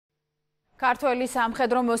ქართველი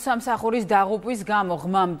სამხედრო მოსამსახურის დაღუპვის გამო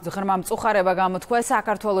ღრმა მწუხარება გამოთქვა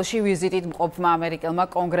საქართველოში ვიზიტით მყოფმა ამერიკელმა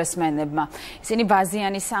კონგრესმენებმა. ისინი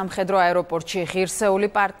ვაზიანის სამხედრო აეროპორტში ღირსეული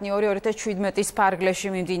პარტნიორი 2017-ის ფარგლებში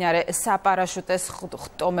მიმდინარე საპარაშუტეს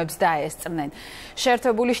ხტომებს დაესწრნენ.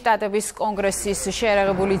 შეერთებული შტატების კონგრესის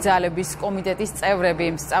შეერაღებული ძალების კომიტეტის წევრები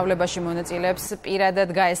სწავლებაში მონაწილეებს პირადად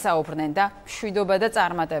გაესაუბრნენ და მშვიდობა და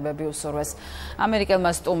წარმატებები უსურვეს. ამერიკელმა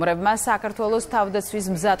სტუმრებმა საქართველოს თავდაცვის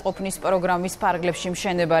მზადყოფნის პროგრამის ფარგლებში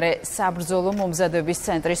მშენებარე საბრძოლო მომზადების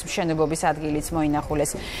ცენტრის მშენებლობის ადგილიც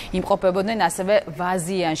მოინახულეს. იმყოფებოდნენ ასევე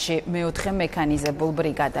ვაზიანში მეოთხე მექანიზებულ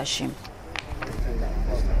ბრიგადაში.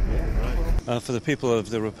 For the people of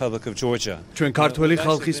the Republic of Georgia. ჩვენ ქართველი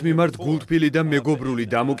ხალხის მიმართ გულთბილი და მეგობრული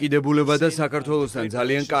დამოკიდებულება და საქართველოსთან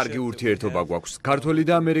ძალიან კარგი ურთიერთობა გვაქვს. ქართველი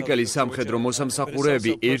და ამერიკელი სამხედრო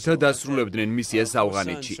მოსამსახურეები ერთად ასრულებდნენ მისიას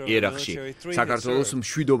ავღანეთში, ერაყში. საქართველოს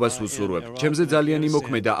მშვიდობას ვუსურვებ. ჩემზე ძალიან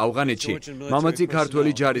იმოქმედა ავღანეთში მამაცი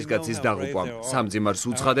ქართველი ჯარისკაცის დაღუპვამ. სამძიმარს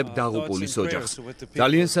უცხადებ დაღუპულის ოჯახს.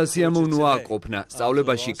 ძალიან სასიამოვნოა აკოფნა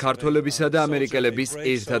სწავლებაში ქართველებისა და ამერიკელების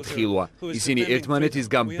ერთად ხილვა. ისინი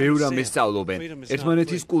ერთმანეთისგან ბევრ ამას სწავლობენ.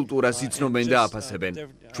 ერთმანეთის კულტურას იცნობენ და აფასებენ.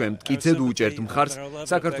 ჩვენ მტკიცედ უჭერთ მხარს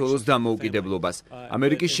საქართველოს დამოუკიდებლობას.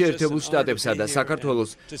 ამერიკის შეერთებულ შტატებსა და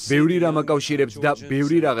საქართველოს ბევრი რამ აკავშირებს და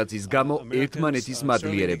ბევრი რაღაცის გამო ერთმანეთის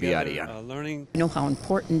მადლიერები არიან.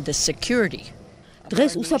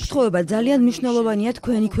 დღეს უსაფრთხოება ძალიან მნიშვნელოვანია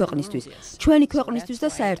თქვენი ქვეყნისთვის, ჩვენი ქვეყნისთვის და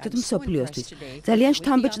საერთოდ მსოფლიოსთვის. ძალიან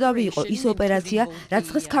შთამბეჭდავი იყო ის ოპერაცია, რაც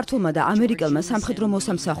დღეს ქართულმა და ამერიკელმა სამხედრო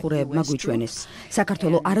მოსამსახურეებმა გვიჩვენეს.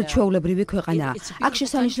 საქართველო არაჩვეულებრივი ქვეყანაა. აქ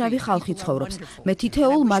შესანიშნავი ხალხი ცხოვრობს. მე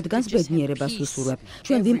თითოეულ მათგანს ბედნიერებას ვუსურვებ.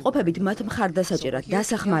 ჩვენ ვიმყოფებით მათ მხარდასაჭერად,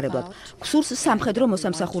 დასახმარებლად. გსურს სამხედრო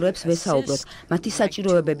მოსამსახურეებს ვესაუბროთ, მათი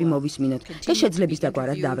საჭიროებები მოვისმინოთ და შეძლების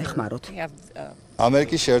დაგვარად დავეხმაროთ.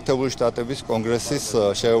 ამერიკის შეერთებული შტატების კონგრესის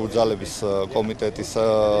შეერთებული ძალების კომიტეტის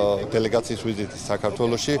დელეგაციის ვიზიტი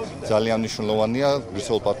საქართველოში ძალიან მნიშვნელოვანია.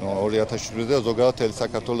 ღირსეულ პარტნიორად 2017-ზე ზოგადად მთელი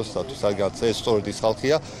საქართველოსთვის, სადაც ეს სწორედ ის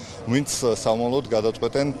ხალხია, ვინც სამომავლოდ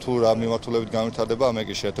გადაწყვეტენ თუ რა მიმართულებით განვითარდება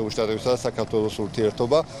ამერიკის შეერთებული შტატებისა და საქართველოს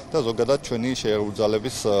ურთიერთობა და ზოგადად ჩვენი შეერთებული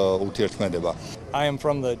ძალების ურთიერთქმედება.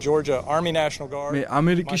 მე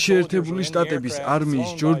ამერიკის შეერთებული შტატების არმიის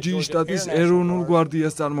ჯორჯიის შტატის ეროვნულ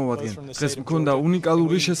გვარდიას წარმოვადგენ. დღეს მქონდა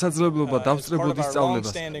უნიკალური შესაძლებლობა დავსწრებოდი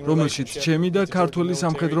სწავლებას, რომელშიც ჩემი და ქართველი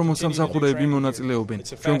სამხედრო მოსამსახურეები მონაწილეობენ.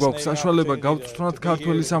 ჩვენ გვაქვს საშუალება გავწვრთნათ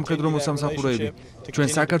ქართველი სამხედრო მოსამსახურეები. ჩვენ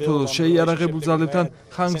საქართველოს შეიარაღებულ ძალებთან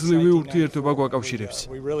ხანგრძლივი ურთიერთობა გვაკავშირებს.